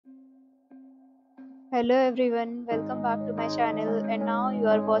Hello everyone, welcome back to my channel and now you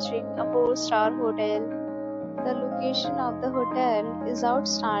are watching a 4-star hotel. The location of the hotel is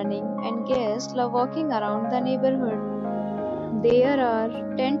outstanding and guests love walking around the neighborhood. There are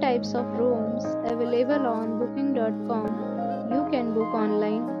 10 types of rooms available on booking.com. You can book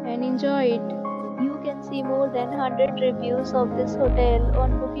online and enjoy it. You can see more than 100 reviews of this hotel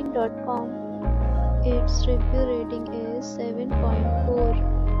on booking.com. Its review rating is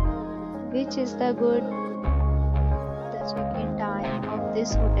 7.4, which is the good. The check-in time of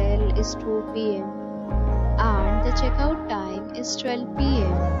this hotel is 2 p.m. and the checkout time is 12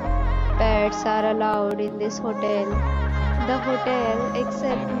 p.m. Pets are allowed in this hotel. The hotel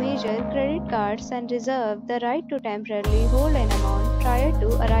accepts major credit cards and reserves the right to temporarily hold an amount prior to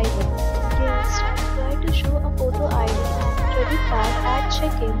arrival. Guests are required to show a photo ID and credit card at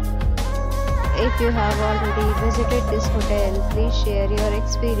check-in. If you have already visited this hotel, please share your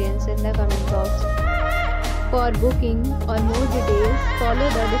experience in the comment box. For booking or more details, follow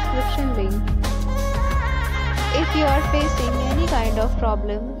the description link. If you are facing any kind of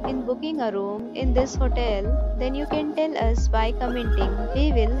problem in booking a room in this hotel, then you can tell us by commenting.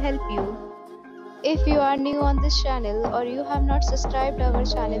 We will help you. If you are new on this channel or you have not subscribed our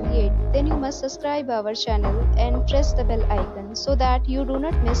channel yet, then you must subscribe our channel and press the bell icon so that you do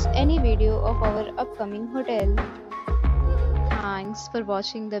not miss any video of our upcoming hotel. Thanks for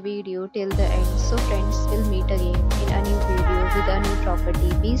watching the video till the end. So friends, will meet again in a new video with a new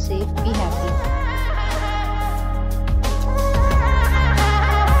property. Be safe, be happy.